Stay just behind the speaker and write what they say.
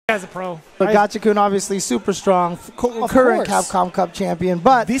As a pro. But Gotcha-kun obviously super strong, current Capcom Cup champion.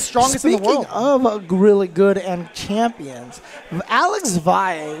 But the strongest in the world. Speaking of really good and champions, Alex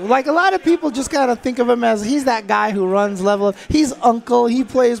Valle, like a lot of people just kind of think of him as he's that guy who runs level up. He's Uncle. He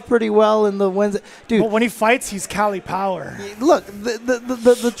plays pretty well in the Wednesday. Dude, but when he fights, he's Cali Power. Look,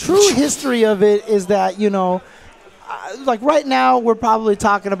 the true history of it is that, you know, like right now we're probably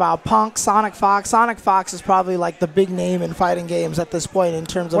talking about Punk, Sonic Fox. Sonic Fox is probably like the big name in fighting games at this point in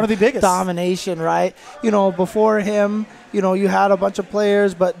terms of the biggest domination, right? You know, before him, you know, you had a bunch of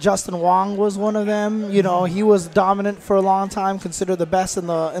players, but Justin Wong was one of them. You know, he was dominant for a long time, considered the best in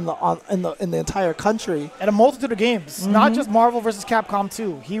the entire country. At a multitude of games, not just Marvel versus Capcom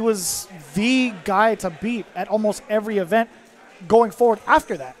 2. He was the guy to beat at almost every event going forward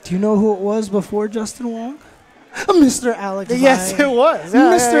after that. Do you know who it was before Justin Wong? Mr. Alex Valle. Yes, it was.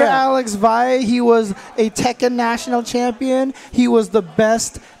 Mr. Alex Valle, he was a Tekken national champion. He was the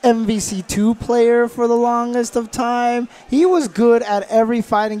best MVC2 player for the longest of time. He was good at every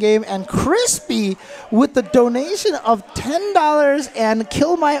fighting game. And Crispy, with the donation of $10 and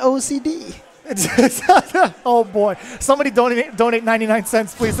kill my OCD. Oh boy. Somebody donate 99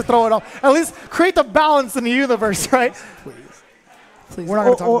 cents, please, to throw it off. At least create the balance in the universe, right? Please. We're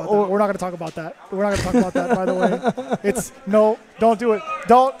not going to talk about that. We're not going to talk about that. We're not going to talk about that, by the way. It's, no, don't do it.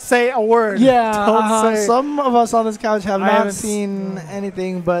 Don't say a word. Yeah, some of us on this couch have not seen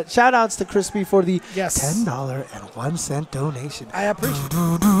anything, but shout outs to Crispy for the $10.01 donation. I appreciate it.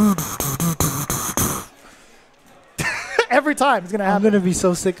 Every time it's going to happen. I'm going to be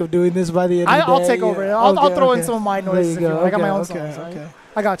so sick of doing this by the end of the day. I'll take over it. I'll throw in some of my noises if you want. I got my own songs. Right?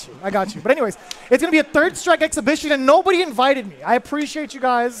 I got you. But anyways, it's going to be a Third Strike exhibition, and nobody invited me. I appreciate you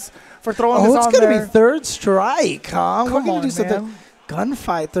guys for throwing this on there. Oh, it's going to be Third Strike, huh? Come We're going on, to do something.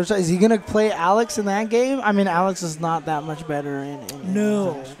 Gunfight. Third Strike. Is he going to play Alex in that game? I mean, Alex is not that much better in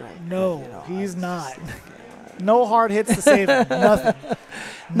No, he's not. No hard hits to save him. Nothing.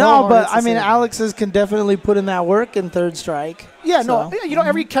 No, but I mean, Alex's can definitely put in that work in Third Strike. Yeah, so. No, you know,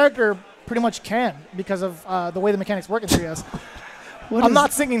 every character pretty much can because of the way the mechanics work in 3S. I'm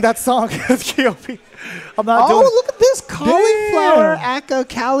not singing that song with KOP. I'm not doing it. Look at this. Cauliflower Aka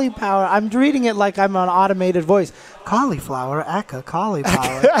Cali Power. I'm reading it like I'm an automated voice. Cauliflower Aka Cali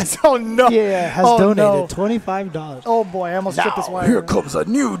Power. Oh, no. Yeah, has donated $25. Oh, boy. I almost tripped this wire. Here comes a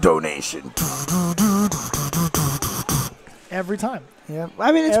new donation. Every time. Yeah.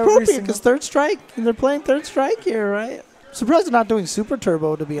 I mean, it's appropriate because Third Strike, they're playing Third Strike here, right? Surprised they're not doing Super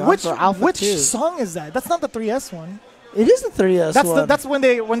Turbo, to be honest. Which song is that? That's not the 3S one. It is the 3S one. That's when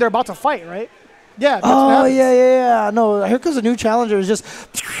they're about to fight, right? Yeah. Oh, yeah. No, here comes a new challenger. It's just,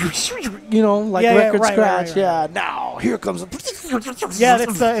 you know, like record scratch. Right. Yeah. Now here comes. Yeah,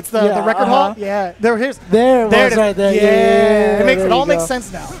 it's the record hall. Yeah. There it is. There it is right there. Yeah. It all makes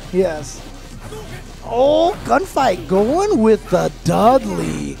sense now. Yes. Oh, gunfight going with the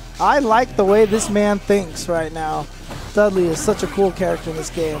Dudley. I like the way this man thinks right now. Dudley is such a cool character in this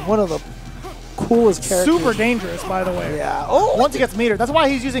game. One of the coolest characters. Super dangerous, by the way. Yeah. Once he gets meter. That's why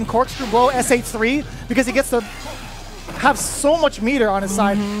he's using Corkscrew Blow SH3, because he gets to have so much meter on his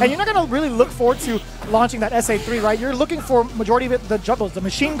side. And you're not going to really look forward to launching that SH3, right? You're looking for majority of it, the juggles, the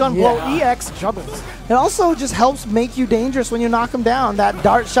Machine Gun Blow EX juggles. It also just helps make you dangerous when you knock him down. That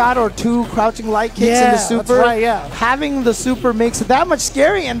dart shot or two crouching light kicks in the super. That's right, yeah. Having the super makes it that much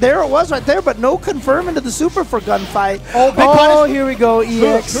scary, and there it was right there, but no confirm into the super for gunfight. Oh, big punish. Here we go,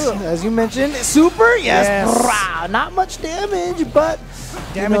 EX. As you mentioned, super, yes. Not much damage, but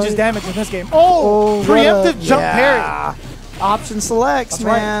damage is damage in this game. Oh, preemptive jump parry. Option selects,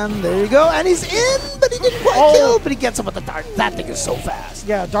 man. Right. There you go. And he's in, but he didn't quite kill, but he gets him with the dart. That thing is so fast.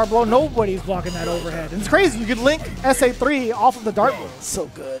 Yeah, dart blow, nobody's blocking that overhead. And it's crazy. You could link SA3 off of the dart blow. So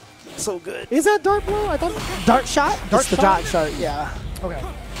good. So good. Is that dart blow? I thought dart shot? Dart shot, yeah. Okay.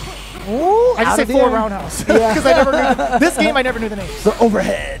 Ooh, I just say full roundhouse. Because I never knew this game I never knew the name. The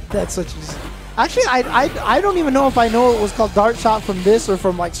overhead. That's such actually I don't even know if I know it was called dart shot from this or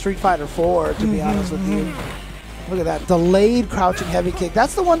from like Street Fighter 4, to be honest with you. Look at that. Delayed crouching heavy kick.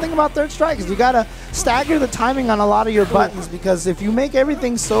 That's the one thing about Third Strike is you got to stagger the timing on a lot of your buttons, because if you make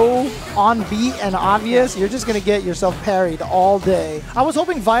everything so on beat and obvious, you're just going to get yourself parried all day. I was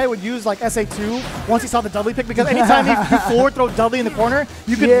hoping Valle would use like SA2 once he saw the Dudley pick, because anytime you forward throw Dudley in the corner,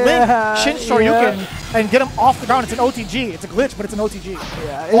 you could link Shin Shoryuken and get him off the ground. It's an OTG. It's a glitch, but it's an OTG.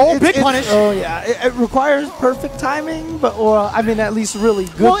 Yeah. Big punish. Oh, yeah. It requires perfect timing, but I mean, at least really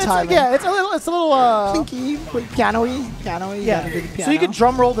good timing. Yeah, it's a little clinky, piano-y. Yeah. So you could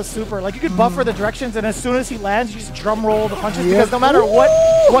drum roll the super. Like you could buffer the directions, and as soon as he lands, you just drum roll the punches, because no matter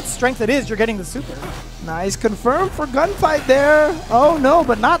what strength it is, you're getting the super. Nice confirm for gunfight there. Oh no,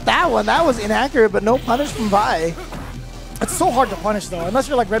 but not that one. That was inaccurate, but no punish from Vi. It's so hard to punish though, unless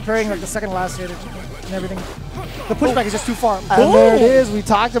you're like red parrying like the second last hit and everything. The pushback is just too far. And there it is. We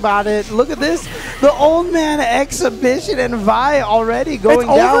talked about it. Look at this. The old man exhibition and Vi already going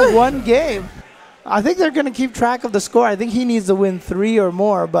down 1 game. I think they're going to keep track of the score. I think he needs to win 3 or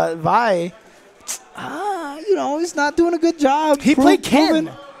more, but Vi, you know, he's not doing a good job. He played Ken.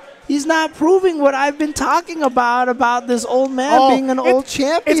 He's not proving what I've been talking about this old man being an old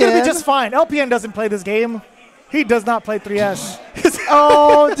champion. It's going to be just fine. LPN doesn't play this game. He does not play 3S.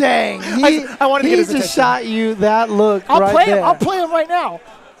 Oh, dang. I wanted to get his attention. He just shot you that look I'll right play there. him. I'll play him right now.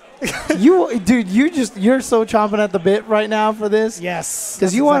 Dude, you're so chomping at the bit right now for this. Yes.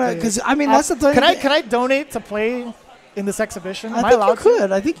 Because you want to, because I mean, that's the thing. Can I donate to play in this exhibition? I think you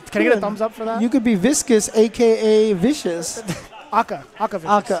could. I think you Can I get a thumbs up for that? You could be Viscous, a.k.a. Vicious. Aka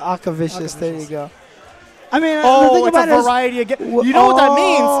Vicious. Aka Vicious. There you go. I mean, it's a variety of you know what that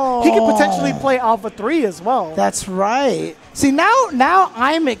means? He could potentially play Alpha 3 as well. That's right. See, now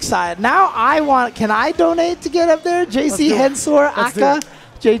I'm excited. Now I want, can I donate to get up there? JC Hensor, Aka,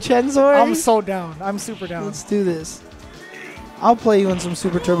 J Chenzor. I'm so down. I'm super down. Let's do this. I'll play you in some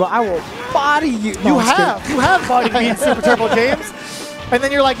Super Turbo. I will body you. You have bodied me in Super Turbo games. And then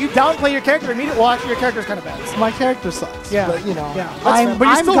you're like, you downplay your character immediately. Well, actually, your character's kind of bad. So my character sucks. Yeah. But, you know. Yeah. But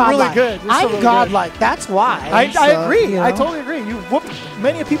you're still really good. I'm godlike. That's why. I agree. You know? I totally agree. You whooped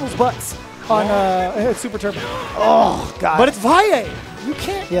many of people's butts on Super Turbo. Oh, God. But it's Valle. You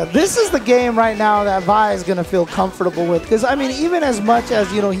can't. Yeah, this is the game right now that Vi is going to feel comfortable with. Because, I mean, even as much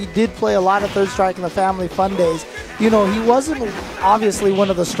as, you know, he did play a lot of Third Strike in the Family Fun days, you know, he wasn't obviously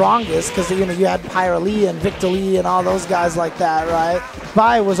one of the strongest because, you know, you had Pyra Lee and Victor Lee and all those guys like that, right?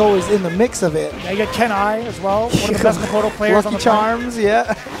 Vi was always in the mix of it. Yeah, you got Ken I as well, one of the best Makoto players on the Charms,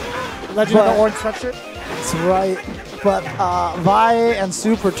 yeah. Legend of the Orange Sweatshirt. That's right. But Vi and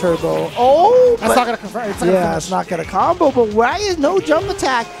Super Turbo. Oh, that's not going to confirm. It's not going to combo. But why is no jump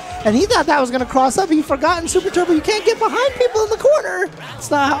attack? And he thought that was going to cross up. He forgot in Super Turbo you can't get behind people in the corner. It's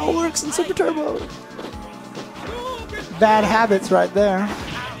not how it works in Super Turbo. Bad habits right there.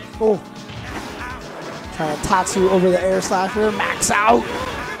 Oh. Trying to Tatsu over the air slasher. Max out.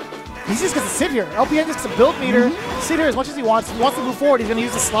 He's just going to sit here. LPN just gets a build meter, sit here as much as he wants. If he wants to move forward, he's going to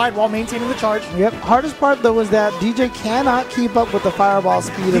use the slide while maintaining the charge. Yep. Hardest part, though, is that DJ cannot keep up with the fireball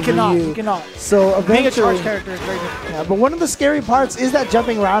speed of Ryu. He cannot. So eventually, being a charge character is very difficult. Yeah, but one of the scary parts is that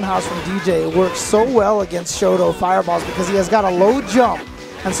jumping roundhouse from DJ. It works so well against Shoto fireballs because he has got a low jump.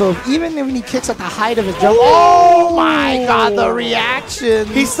 And so even when he kicks at the height of his jump, oh my God, the reaction.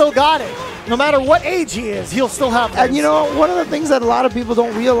 He still got it. No matter what age he is, he'll still have those. And you know, one of the things that a lot of people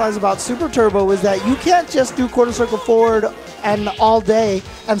don't realize about Super Turbo is that you can't just do quarter circle forward and all day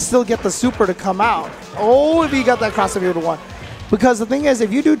and still get the super to come out. Oh, if you got that crossover to one. Because the thing is,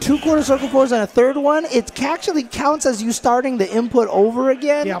 if you do 2 quarter circle forwards and a third one, it actually counts as you starting the input over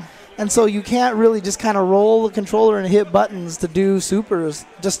again. Yeah. And so you can't really just kind of roll the controller and hit buttons to do supers.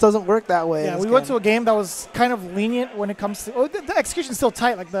 Just doesn't work that way. Yeah, we went to a game that was kind of lenient when it comes to the execution's still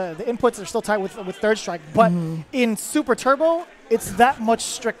tight. Like the inputs are still tight with Third Strike. But in Super Turbo, it's that much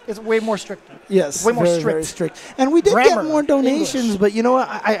strict. It's way more strict. Yes, it's way more strict. Very strict. And we did get more donations, English. But you know what?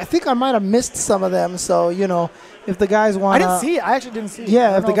 I think I might have missed some of them. So, you know, if the guys want to... I didn't see it. I actually didn't see it.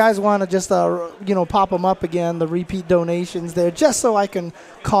 Yeah, if the guys want to just, you know, pop them up again, the repeat donations there, just so I can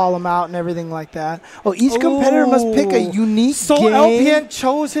call them out and everything like that. Oh, each competitor must pick a unique game. LPN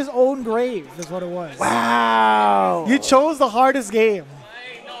chose his own grave is what it was. Wow. You chose the hardest game.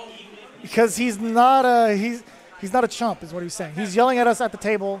 Because he's not a chump is what he's saying. He's yelling at us at the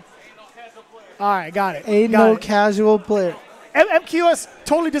table. All right, got it. Ain't no casual player. MQS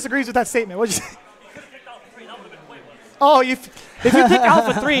totally disagrees with that statement. What'd you say? Oh, if you pick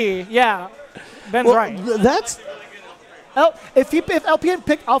Alpha 3, yeah, Ben's right. That's... If LPN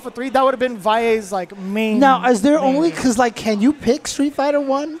picked Alpha 3, that would have been Valle's like main. Now, is there only because like, can you pick Street Fighter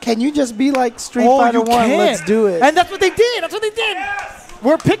 1? Can you just be like Street Fighter 1? Let's do it. And that's what they did. That's what they did.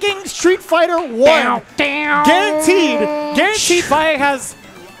 We're picking Street Fighter 1. Guaranteed. Valle has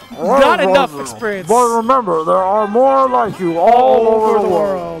not enough experience. But remember, there are more like you all over the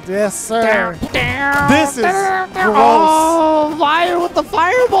world. Yes, sir. This is gross. Oh, fire with the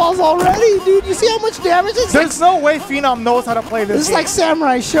fireballs already, dude. You see how much damage it's There's no way Phenom knows how to play this. This is like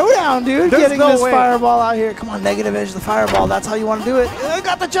Samurai Showdown, dude. There's getting no this way. fireball out here. Come on, negative edge the fireball. That's how you want to do it. I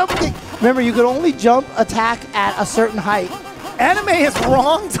got the jump kick. Remember, you could only jump attack at a certain height. Anime is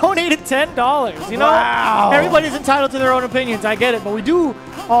wrong. Donated $10. You know, everybody's entitled to their own opinions. I get it, but we do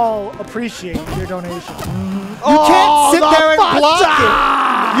all appreciate your donation. You can't sit there and block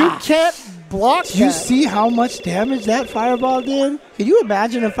it. You can't blocked Did you that. see how much damage that fireball did? Can you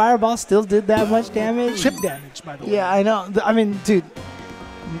imagine if fireball still did that much damage? Chip damage, by the way. Yeah, I know. I mean, dude.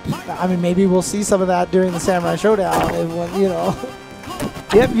 I mean, maybe we'll see some of that during the Samurai Showdown. When, you know.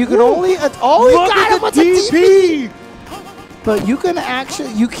 Yep, you can only. Oh, he got him with the DP. But you can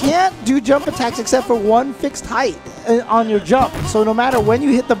actually, you can't do jump attacks except for one fixed height on your jump. So no matter when you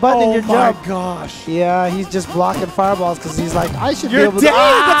hit the button in your jump. Oh my gosh. Yeah, he's just blocking fireballs because he's like, I should be You're able to. dead.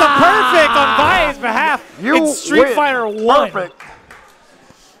 That's a perfect on Valle's behalf. It's Street win. Fighter 1. Perfect.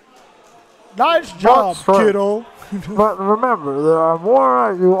 Nice job, That's right. kiddo. But remember, there are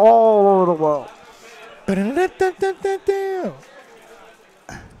more like you all over the world.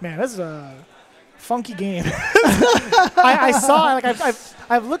 Man, this is a funky game. I saw, like,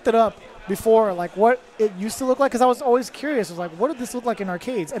 I've looked it up before, like what it used to look like, because I was always curious. I was like, what did this look like in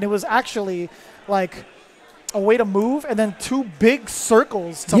arcades? And it was actually like a way to move and then two big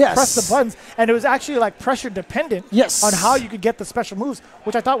circles to press the buttons. And it was actually like pressure dependent on how you could get the special moves,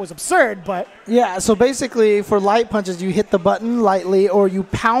 which I thought was absurd, but. Yeah, so basically for light punches, you hit the button lightly or you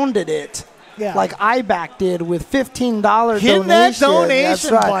pounded it. Yeah. Like IBAC did with $15 donation. Hit that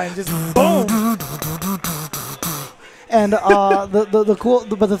donation That's right. button, just boom. And the cool,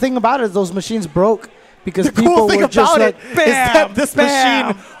 but the thing about it is those machines broke because The people cool thing were just about like, it is that this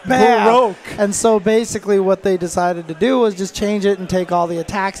machine broke. And so basically what they decided to do was just change it and take all the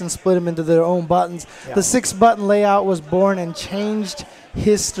attacks and split them into their own buttons. Yeah. The 6-button layout was born and changed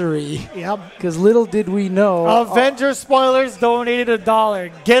history. Yep. Because little did we know. Avenger spoilers donated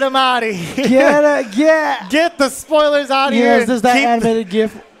 $1. Get them out of here. Get the spoilers out of here. Yes, there's that Keep animated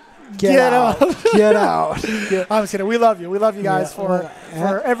GIF. Get out. Get out. I'm just kidding. We love you. We love you guys for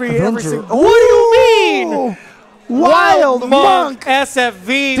every single. What do you mean? Wild Monk.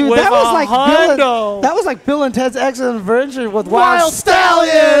 SFV Dude, with that was like hundo. that was like Bill and Ted's Excellent Adventure with Wild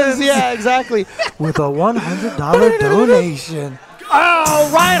Stallions. Yeah, exactly. With a $100 donation. Oh,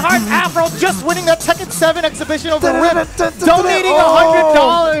 Ryan Hart's Afro just winning the Tekken 7 exhibition over Rip, donating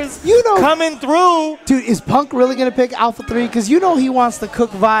 $100. You know, coming through. Dude, is Punk really gonna pick Alpha 3? Because you know he wants to cook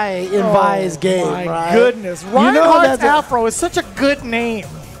Valle in Valle's game, my right? goodness, Ryan You know Hart's that's Afro is such a good name.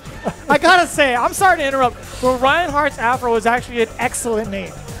 I gotta say, I'm sorry to interrupt, but Ryan Hart's Afro is actually an excellent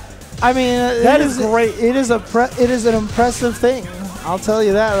name. I mean, that is great. It is an impressive thing. I'll tell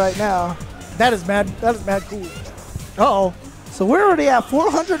you that right now. That is mad cool. Uh-oh. So we're already at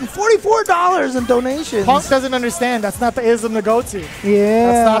 $444 in donations. Punk doesn't understand. That's not the ism to go to.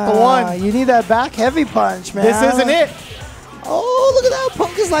 Yeah. That's not the one. You need that back heavy punch, man. This isn't it. Oh, look at that.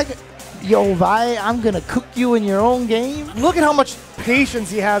 Punk is like, yo, Valle, I'm going to cook you in your own game. Look at how much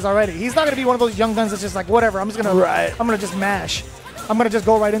patience he has already. He's not going to be one of those young guns that's just like, whatever, I'm going to just mash. I'm going to just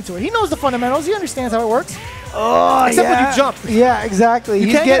go right into it. He knows the fundamentals. He understands how it works. Oh, Except when you jump. Yeah, exactly. You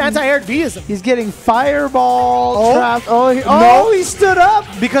can't get anti-air V'ism. He's getting fireball trapped. He stood up.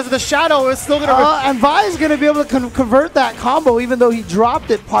 Because of the shadow, it's still going to... and Vi's going to be able to convert that combo even though he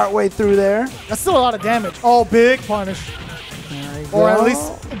dropped it partway through there. That's still a lot of damage. Oh, big punish. Or at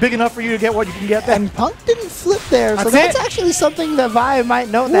least big enough for you to get what you can get there. And Punk didn't flip there, so That's that's actually something that Vi might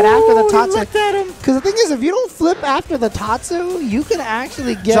know that after the Tatsu. Looked at him. Because the thing is, if you don't flip after the Tatsu, you can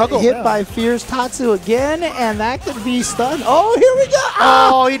actually get hit by Fierce Tatsu again, and that could be stun. Oh, here we go.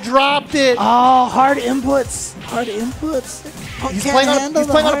 Oh, he dropped it. Oh, hard inputs. Hard inputs. Punk He's can't playing on handle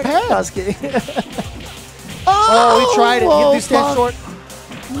a pad. I was kidding. Oh, he tried it. He stand short.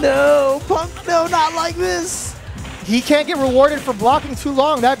 No, Punk, no, not like this. He can't get rewarded for blocking too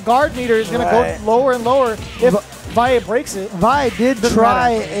long. That guard meter is going to go lower and lower if Valle breaks it. Vi did try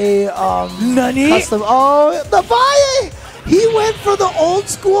a custom. Oh, the Valle! He went for the old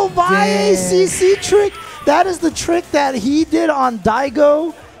school Valle CC trick. That is the trick that he did on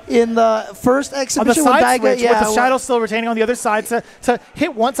Daigo in the first exhibition. On the side with Daigo, switch, with the shadow still retaining on the other side to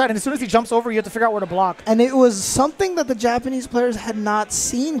hit one side, and as soon as he jumps over, you have to figure out where to block. And it was something that the Japanese players had not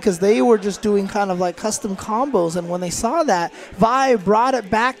seen because they were just doing kind of like custom combos. And when they saw that, Vi brought it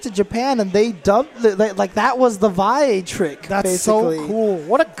back to Japan, and they dubbed it like that was the Vi trick. That's basically. so cool.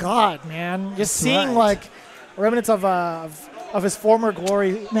 What a god, man! Just seeing like remnants of his former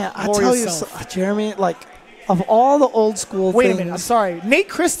glory. Man, I tell you, Jeremy, like. Of all the old school Wait things. a minute, I'm sorry. Nate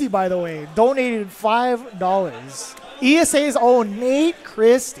Christie, by the way, donated $5. ESA's own Nate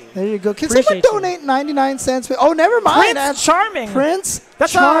Christie. There you go. Can someone donate 99 cents? Oh, never mind. Prince Charming. Prince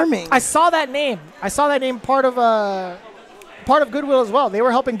That's Charming. I saw that name. I saw that name part of Goodwill as well. They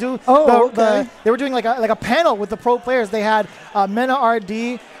were helping do they were doing like a panel with the pro players. They had Mena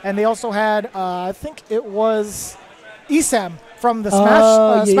RD, and they also had I think it was Esam from the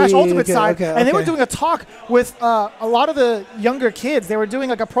Smash Ultimate side, okay, and they were doing a talk with a lot of the younger kids. They were doing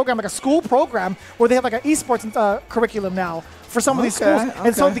like a program, like a school program, where they have like an esports curriculum now for some of these schools.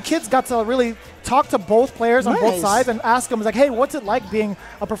 And so the kids got to really talk to both players on both sides and ask them, like, hey, what's it like being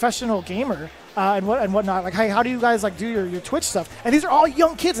a professional gamer and whatnot? Like, hey, how do you guys like do your Twitch stuff? And these are all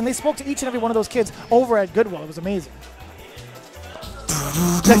young kids, and they spoke to each and every one of those kids over at Goodwill. It was amazing.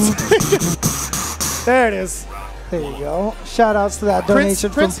 There it is. There you go. Shout outs to that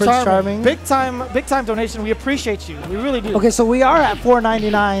donation from Prince Charming. Big time donation. We appreciate you. We really do. Okay, so we are at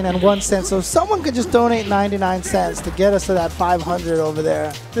 $4.99. So if someone could just donate 99 cents to get us to that 500 over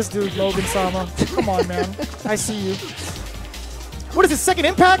there. This dude, Logan Sama. Come on, man. I see you. What is his second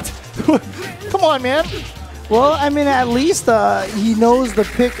impact? Come on, man. Well, I mean, at least he knows to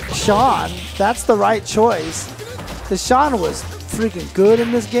pick Sean. That's the right choice. Because Sean was freaking good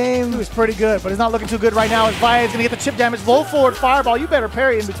in this game. He was pretty good, but he's not looking too good right now as Valle is going to get the chip damage. Low forward fireball. You better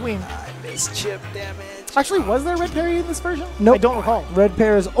parry in between. I missed chip damage. Actually, was there red parry in this version? Nope. I don't recall. Red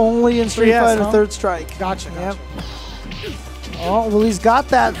parry is only in Street Fighter Third Strike. Gotcha. Yep. Oh, well, he's got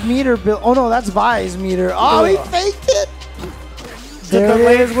that meter built. Oh, no, that's Vai's meter. Oh, he faked it. There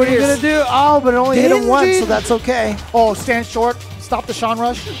it is. What are you going to do? Oh, but it only hit him once, so that's okay. Oh, stand short. Stop the Sean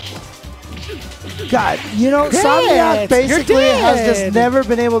rush. God, you know, Somniac basically has just never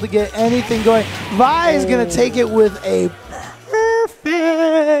been able to get anything going. Vi is going to take it with a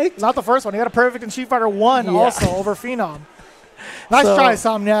perfect. Not the first one. He got a perfect in Street Fighter 1 also over Phenom. Nice try,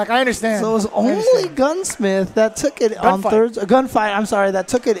 Somniac. I understand. So it was only Gunsmith that took it on third. Gunfight, I'm sorry, that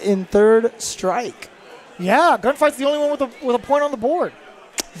took it in Third Strike. Yeah, Gunfight's the only one with a point on the board.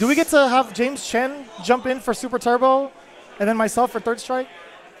 Do we get to have James Chen jump in for Super Turbo and then myself for Third Strike?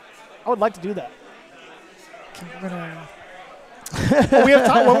 I would like to do that. We have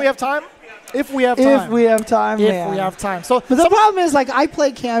time. When we have time? If we have time. If we have time, If we have time. So, but the problem is, like, I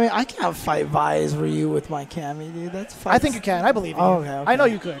play Cammy. I can't fight Vi's for you with my Cammy, dude. That's fine. I think you can. I believe in you. Okay. I know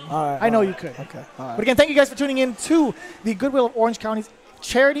you could. All right. I know you could. Okay. All right. But again, thank you guys for tuning in to the Goodwill of Orange County's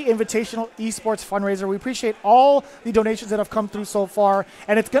Charity Invitational Esports Fundraiser. We appreciate all the donations that have come through so far,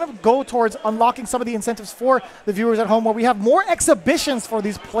 and it's going to go towards unlocking some of the incentives for the viewers at home, where we have more exhibitions for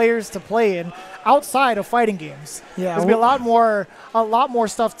these players to play in outside of fighting games. Yeah, there's be a lot more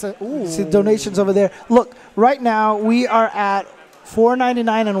stuff to. Ooh. See donations over there. Look, right now we are at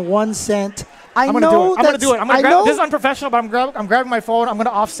 $4.99 and 1 cent. I'm gonna do it. This is unprofessional, but I'm grabbing my phone. I'm gonna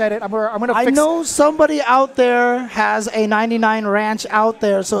offset it. I'm gonna fix. I know somebody out there has a 99 ranch out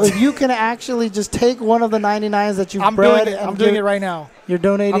there, so if you can actually just take one of the 99s that you've bred, I'm doing it right now. You're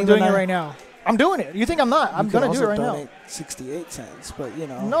donating. I'm doing it right now. I'm doing it. You think I'm not? I'm gonna do it right now. 68 cents, but you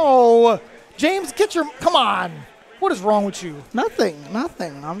know. No, James, come on. What is wrong with you? Nothing.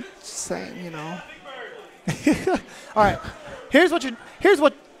 I'm just saying, you know. All right. Here's what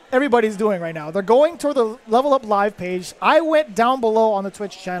everybody's doing right now. They're going toward the Level Up Live page. I went down below on the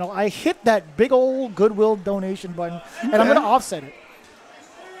Twitch channel. I hit that big old Goodwill donation button, and I'm going to offset it.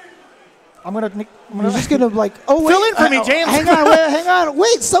 You're just going to like, oh, wait. Fill in for me, James. Hang on.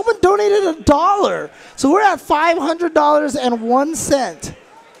 Wait, someone donated $1. So we're at $500 and 1 cent.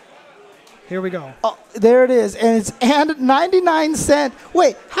 Here we go. Oh, there it is. And 99 cents.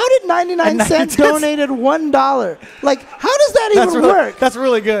 Wait, how did 99 cents donated $1? Like, how does that even work? That's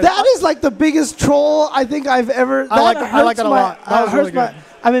really good. That is like the biggest troll I think I've ever. I like that a lot. That was really good.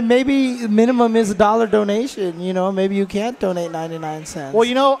 I mean, maybe minimum is $1 donation. You know, maybe you can't donate 99 cents. Well,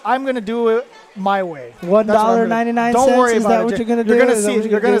 you know, I'm going to do it my way. $1.99. Don't worry is about that it. what you're going to do?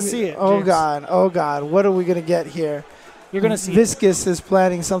 You're going to see it. Oh, God. Oh, God. What are we going to get here? You're going to see Viscous is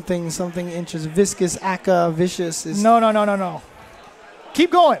planning something interesting. Viscous, Aka, Vicious is... No.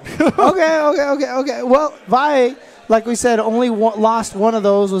 Keep going. Okay. Well, Vi, like we said, only lost one of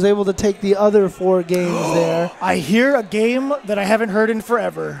those, was able to take the other 4 games there. I hear a game that I haven't heard in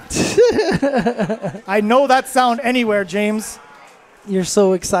forever. I know that sound anywhere, James. You're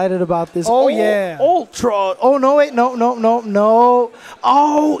so excited about this. Oh, yeah. Ultra. Oh, no, wait. No.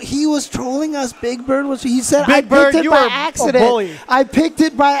 Oh, he was trolling us. Big Bird was. He said, I picked it by accident. I picked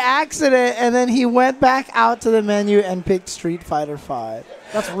it by accident. And then he went back out to the menu and picked Street Fighter 5.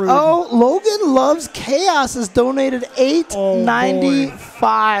 That's rude. Oh, Logan Loves Chaos has donated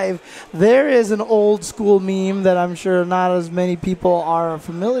 $8.95. There is an old school meme that I'm sure not as many people are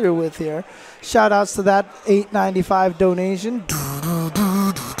familiar with here. Shout outs to that $8.95 donation.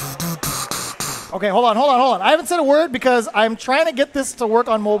 Okay, hold on. I haven't said a word because I'm trying to get this to work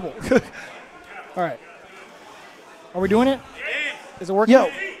on mobile. All right. Are we doing it? Is it working? Yo.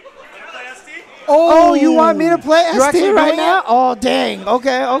 Oh, you want me to play ST right now? Oh, dang.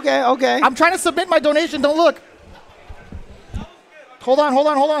 Okay. I'm trying to submit my donation. Don't look. Hold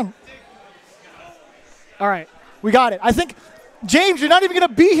on. All right. We got it. I think, James, you're not even going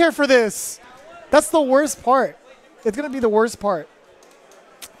to be here for this. That's the worst part. It's going to be the worst part.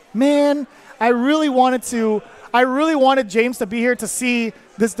 Man, I really wanted James to be here to see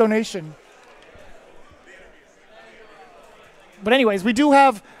this donation. But anyways, we do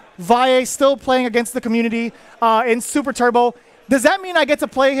have Valle still playing against the community in Super Turbo. Does that mean I get to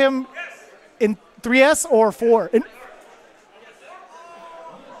play him in 3S or 4?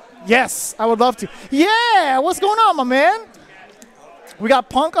 Yes, I would love to. Yeah, what's going on, my man? We got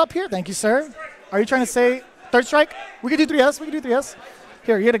Punk up here. Thank you, sir. Are you trying to say third strike? We can do 3S.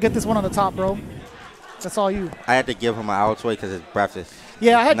 Here, you got to get this one on the top, bro. That's all you. I had to give him an outsway because his breath is.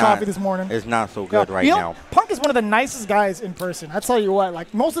 Yeah, I had coffee this morning. It's not so good right now. Punk is one of the nicest guys in person. I tell you what,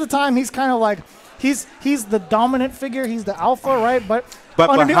 like most of the time, he's kind of like he's the dominant figure. He's the alpha, right? But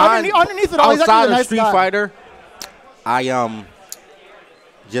underneath it all, he's actually a nice Street guy. Fighter, I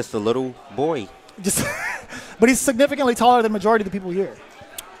just a little boy. But he's significantly taller than majority of the people here.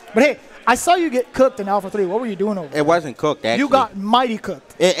 But hey, I saw you get cooked in Alpha 3. What were you doing over there? It wasn't cooked, actually. You got mighty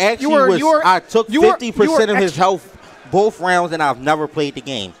cooked. It actually I took 50% of his health both rounds, and I've never played the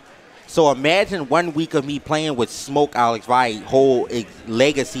game. So imagine 1 week of me playing with Smoke Alex Valle, whole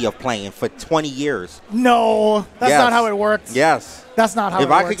legacy of playing for 20 years. No, that's not how it works. Yes. That's not how it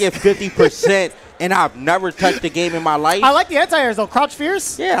works. If I could get 50% and I've never touched the game in my life. I like the anti-airs, though. Crouch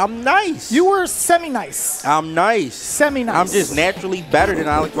Fierce? Yeah, I'm nice. You were semi-nice. I'm nice. Semi-nice. I'm just naturally better than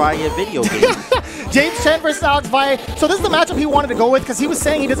Alex Valle at video games. James Chen versus Alex Valle. So this is the matchup he wanted to go with because he was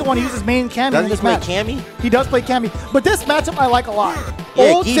saying he doesn't want to use his main Cammy in this match. Doesn't he play Cammy? He does play Cammy. But this matchup I like a lot.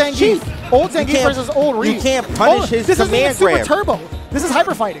 Yeah, old Zangief. Old Zangief versus old Reed. You can't punish his this command isn't even grab. Super Turbo. This is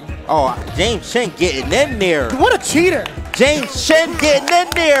hyper fighting. Oh, James Chen getting in there. What a cheater. James Chen getting in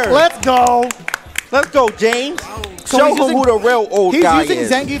there. Let's go. Let's go, James. So Show him who the real old guy is. He's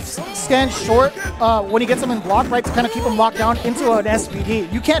using Zangief's stand short when he gets him in block, right, to kind of keep him locked down into an SPD.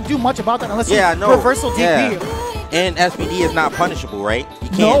 You can't do much about that unless you reversal DP. Yeah. And SPD is not punishable, right? You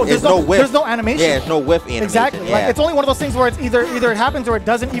can't. No, there's no whiff. There's no animation. Yeah, there's no whiff animation. Exactly. Yeah. Like, it's only one of those things where it's either it happens or it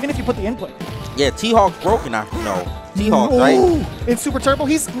doesn't, even if you put the input. Yeah, T-Hawk's broken. T-Hawk, right? In Super Turbo,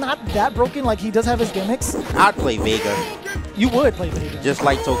 he's not that broken. Like, he does have his gimmicks. I'd play Vega. You would play Vega. Just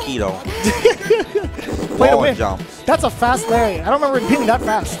like Tokido. Play to win. Jumps. That's a fast lariat. I don't remember it being that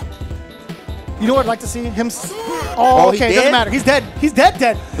fast. You know what I'd like to see? Him. Okay, doesn't matter. He's dead. He's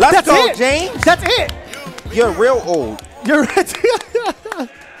dead. Let's go, James. That's it. You're real old. You're right.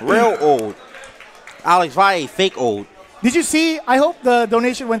 Real old. Alex Valle, fake old. Did you see? I hope the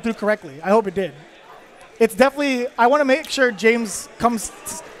donation went through correctly. I hope it did. It's definitely, I want to make sure James comes,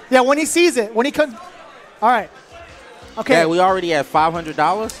 when he sees it, when he comes. All right. Okay. Yeah, we already at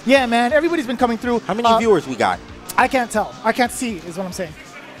 $500? Yeah, man. Everybody's been coming through. How many viewers we got? I can't tell. I can't see is what I'm saying.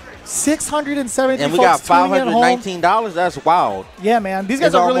 673 and we got $519? That's wild. Yeah, man. These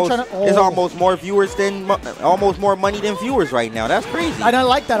guys are really trying to. It's almost more viewers than, almost more money than viewers right now. That's crazy. I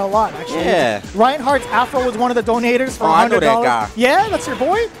like that a lot, actually. Yeah. Reinhardt's Afro was one of the donators for $100. I know that guy. Yeah, that's your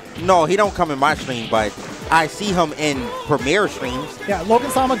boy? No, he don't come in my stream, but I see him in premiere streams. Yeah,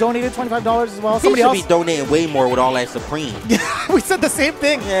 Logan Sama donated $25 as well. Somebody else be donating way more with all that Supreme. Yeah, we said the same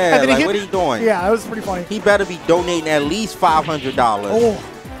thing. Yeah, like, what are you doing? Yeah, it was pretty funny. He better be donating at least $500. Oh.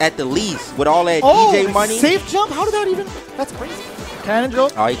 At the least, with all that DJ money. Safe jump? How did that even? That's crazy. Cannon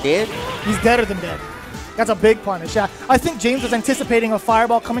drill? Oh, he did? He's deader than dead. That's a big punish. Yeah, I think James was anticipating a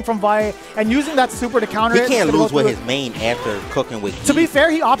fireball coming from Valle and using that super to counter it. He can't lose with his main after cooking with. To be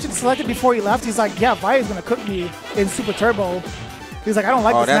fair, he opted to select it before he left. He's like, yeah, Valle's going to cook me in Super Turbo. He's like, I don't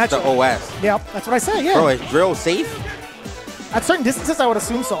like this matchup. Oh, that's the OS. Yep, that's what I say, yeah. Bro, is drill safe? At certain distances, I would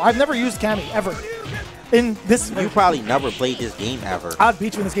assume so. I've never used Cammy, ever. In this You probably never played this game ever. I'd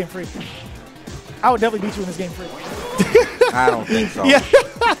beat you in this game free. I would definitely beat you in this game free. I don't think so. Yeah.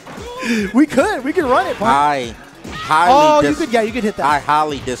 We could run it, I highly you could hit that. I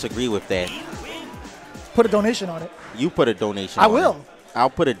highly disagree with that. Put a donation on it. You put a donation I on will. it. I'll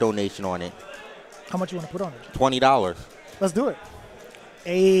put a donation on it. How much you want to put on it? $20. Let's do it.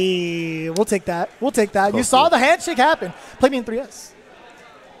 Hey, we'll take that. We'll take that. You saw the handshake happen. Play me in 3S.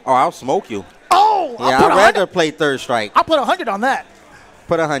 Oh, I'll smoke you. Oh, yeah, I'd rather play third strike. I'll put 100 on that.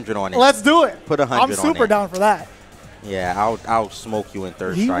 Put 100 on it. Let's do it. Put 100 on it. I'm super down for that. Yeah, I'll smoke you in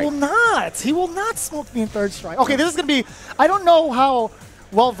third strike. He will not. He will not smoke me in third strike. Okay, this is going to be, I don't know how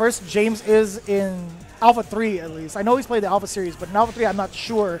well-versed James is in Alpha 3, at least. I know he's played the Alpha series, but in Alpha 3, I'm not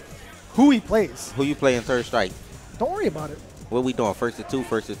sure who he plays. Who you play in third strike? Don't worry about it. What we doing? First to 2,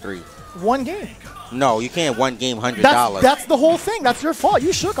 first to 3? One game. No, you can't one game $100. That's the whole thing. That's your fault.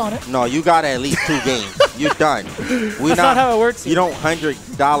 You shook on it. No, you got at least 2 games. You're done. That's not how it works. You don't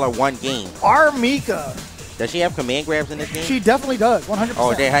 $100 one game. Our Mika. Does she have command grabs in this game? She definitely does. 100%.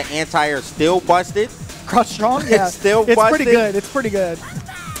 Oh, her anti-air still busted? Crouch strong? Yeah. It's still busted? busted? Pretty good. It's pretty good.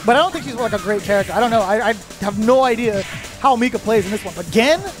 But I don't think she's like a great character. I don't know. I have no idea how Mika plays in this one. But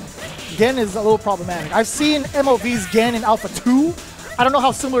Gen is a little problematic. I've seen MOV's Gen in Alpha 2. I don't know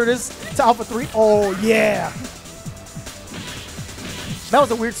how similar it is to Alpha 3. Oh, yeah. That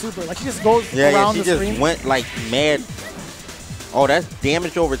was a weird super. Like, she just goes around the screen. She just went, like, mad. Oh, that's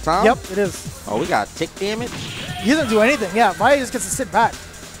damage over time? Yep, it is. Oh, we got tick damage? He doesn't do anything. Yeah, Valle just gets to sit back.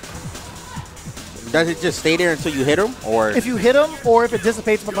 Does it just stay there until you hit him? Or if you hit him, or if it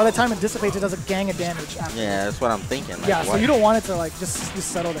dissipates, but by the time it dissipates, it does a gang of damage after. Yeah, that's what I'm thinking. Like, yeah, so you don't want it to, like, just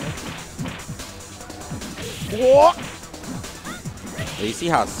settle there. Whoa. You see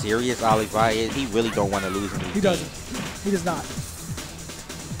how serious Ali Valle is? He really don't want to lose in these He doesn't. He does not.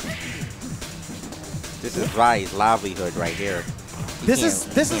 This is Valle's livelihood right here. This is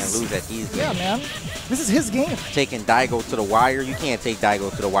lose at these games. Yeah, man. This is his game. Taking Daigo to the wire. You can't take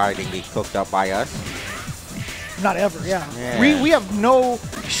Daigo to the wire and get cooked up by us. Not ever, yeah. We have no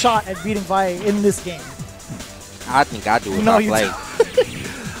shot at beating Valle in this game. I think I do if I play.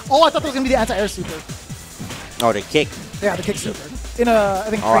 Oh, I thought that was going to be the anti-air super. Oh, the kick. Yeah, the kick super. In a, I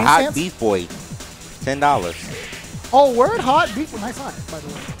think, crane hot stance? beef boy. $10. Oh, word? Hot beef? Nice hot, by the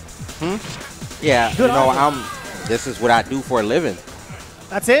way. Yeah, Good this is what I do for a living.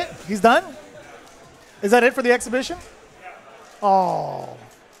 That's it? He's done? Is that it for the exhibition? Oh.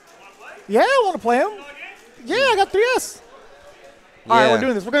 Yeah, I want to play him. Yeah, I got 3S. All right, we're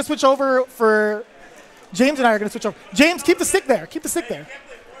doing this. We're going to switch over for... James and I are going to switch over. James, keep the stick there. Keep the stick there.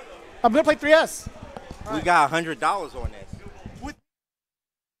 I'm going to play 3S. We got $100 on this.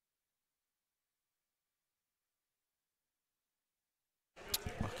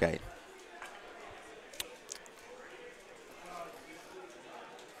 Okay.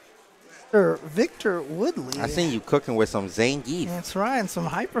 Victor Woodley. I seen you cooking with some Zangief. That's right, and some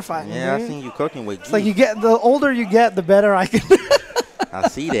hyper fighting. Yeah, I seen you cooking with. It's like the older you get, the better I can. I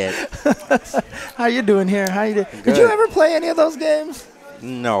see that. How you doing here? How you doing? Good. Did you ever play any of those games?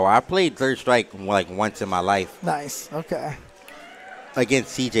 No, I played Third Strike like once in my life. Nice. Okay.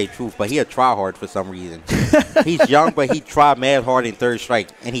 Against CJ Truth, but he a try hard for some reason. He's young, but he tried mad hard in Third Strike,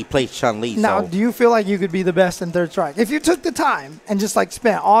 and he plays Chun-Li. Now, do you feel like you could be the best in Third Strike? If you took the time and just like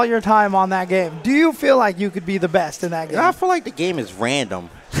spent all your time on that game, do you feel like you could be the best in that game? I feel like the game is random.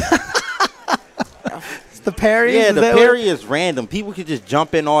 The parry? Yeah, the parry is random. People could just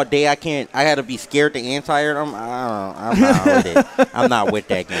jump in all day. I had to be scared to anti-air them. I'm not with it. I'm not with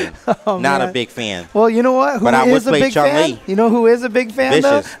that game. Not a big fan. Well, you know what? Who is a big fan? You know who is a big fan,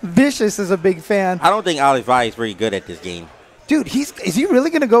 though? Vicious is a big fan. I don't think Ali Valle is very good at this game. Dude, is he really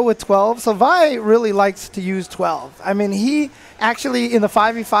going to go with 12? So Valle really likes to use 12. I mean, he actually, in the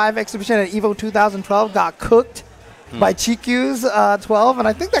 5v5 exhibition at EVO 2012, got cooked by Chikyu's 12, and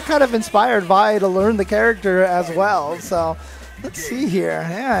I think that kind of inspired Valle to learn the character as well. So let's see here.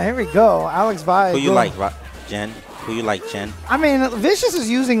 Yeah, here we go. Alex Valle. Who you like, Jen? Who you like, Chen? I mean, Vicious is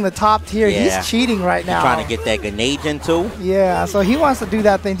using the top tier. Yeah. He's cheating right now. He's trying to get that grenade in too. Yeah, so he wants to do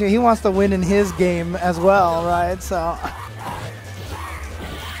that thing too. He wants to win in his game as well, right? So,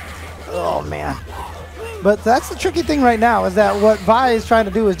 oh man. But that's the tricky thing right now, is that what Valle is trying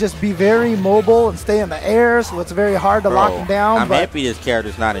to do is just be very mobile and stay in the air, so it's very hard to lock him down. I'm happy this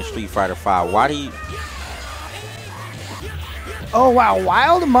character's not in Street Fighter V. Why do you... Oh, wow.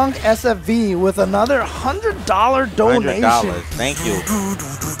 Wild Monk SFV with another $100 donation. $100. Thank you.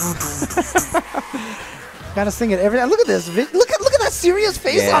 Gotta sing it every time. Look at this. Look at that serious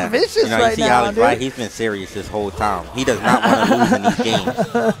face on Vicious right now, dude. Right? He's been serious this whole time. He does not want to lose in these games.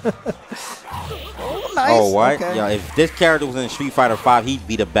 Oh, nice. Oh, what? Okay. Yeah, if this character was in Street Fighter V, he'd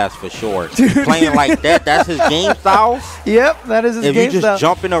be the best for sure. Playing like that, that's his game style? Yep, that is his game style. If you just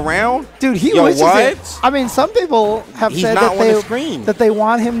jumping around? Dude, he wishes it. I mean, some people have said that they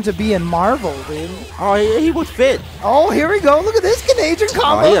want him to be in Marvel, dude. Oh, he would fit. Oh, here we go. Look at this Canadian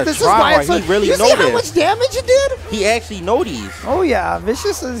combo. This is why it's he really you see how much damage it did? He actually know these. Oh, yeah.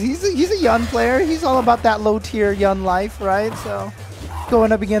 Vicious is he's a young player. He's all about that low-tier young life, right? So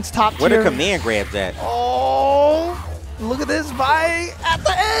going up against top tier. Where the command grabs at? Oh, look at this Valle at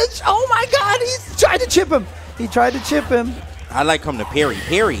the edge. Oh, my God. He's tried to chip him. He tried to chip him. I like him to parry.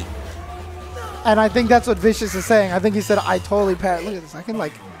 Parry. And I think that's what Vicious is saying. I think he said, I totally parry. Look at this. I can,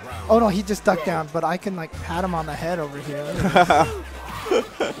 like, oh, no, he just ducked down. But I can, like, pat him on the head over here.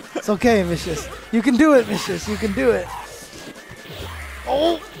 It's okay, Vicious. You can do it, Vicious. You can do it.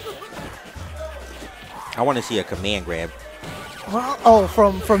 Oh. I want to see a command grab. Well, oh,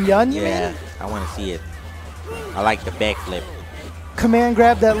 from Nguyen, you Yeah, mean? I want to see it. I like the backflip. Command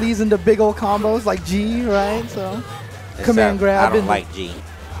grab that leads into big old combos like G, right? So command grab. I don't like G.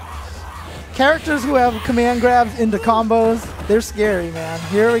 Characters who have command grabs into combos, they're scary, man.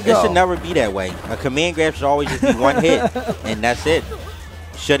 Here we go. It should never be that way. A command grab should always just be one hit, and that's it.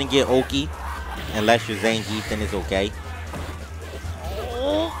 Shouldn't get Oki unless you're Zangief, then it's okay.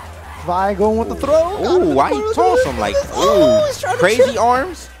 Vi going with the throw. Ooh, why he toss him like, ooh, he's trying to crazy chip.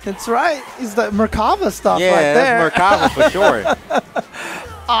 arms? That's right. He's the Merkava stuff Yeah, right there. that's Merkava for sure.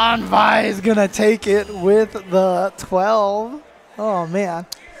 Vi is going to take it with the 12. Oh, man.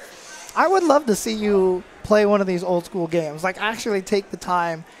 I would love to see you play one of these old school games. Like, actually take the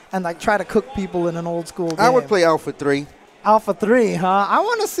time and, like, try to cook people in an old school game. I would play Alpha 3. Alpha 3, huh? I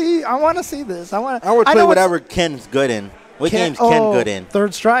want to see this. I would play whatever Ken's good in. What game's Ken good in?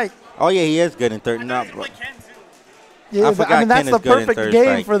 Third Strike. Oh, yeah, he is good in third. No, Yeah, I forgot that's Ken the is good in perfect Third game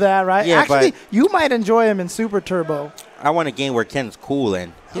Strike. for that, right? Yeah, actually, you might enjoy him in Super Turbo. I want a game where Ken's cool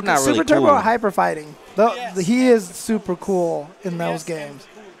in. He's not Super really Turbo cool. or Hyper Fighting. He is super cool in those games.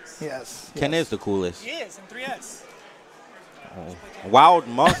 Yes. Ken is the coolest. He is in 3S. Wild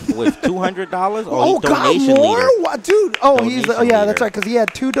Monk with $200? Oh, he's donation God, more? leader. What, dude. Oh, Donation yeah, leader. that's right, because he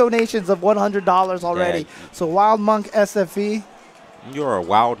had 2 donations of $100 already. Yeah. So Wild Monk SFE. You're a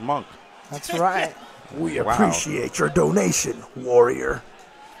wild monk. That's right. We Wow. appreciate your donation, warrior.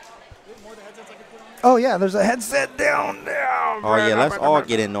 Oh, yeah, there's a headset down there. Oh yeah, let's all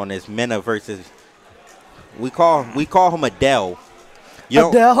get in on this. Mena versus. We call him Adele. You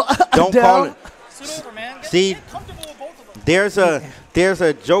Adele. Don't Adele. call it. Sit over, man. See, Get comfortable with both of them. there's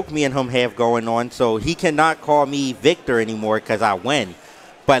a joke me and him have going on. So he cannot call me Victor anymore because I win.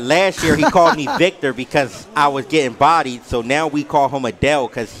 But last year he called me Victor because I was getting bodied. So now we call him Adele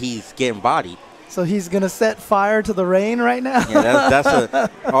because he's getting bodied. So he's going to set fire to the rain right now? Yeah, that's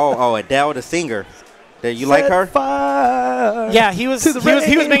Adele the singer. You like her? Fire Yeah, he was to the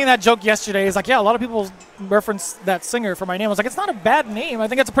making that joke yesterday. He's like, yeah, a lot of people reference that singer for my name. I was like, it's not a bad name. I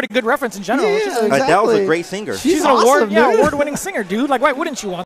think it's a pretty good reference in general. Yeah, She's exactly. Adele's a great singer. She's an awesome, dude. award-winning singer, dude. Like, why wouldn't you want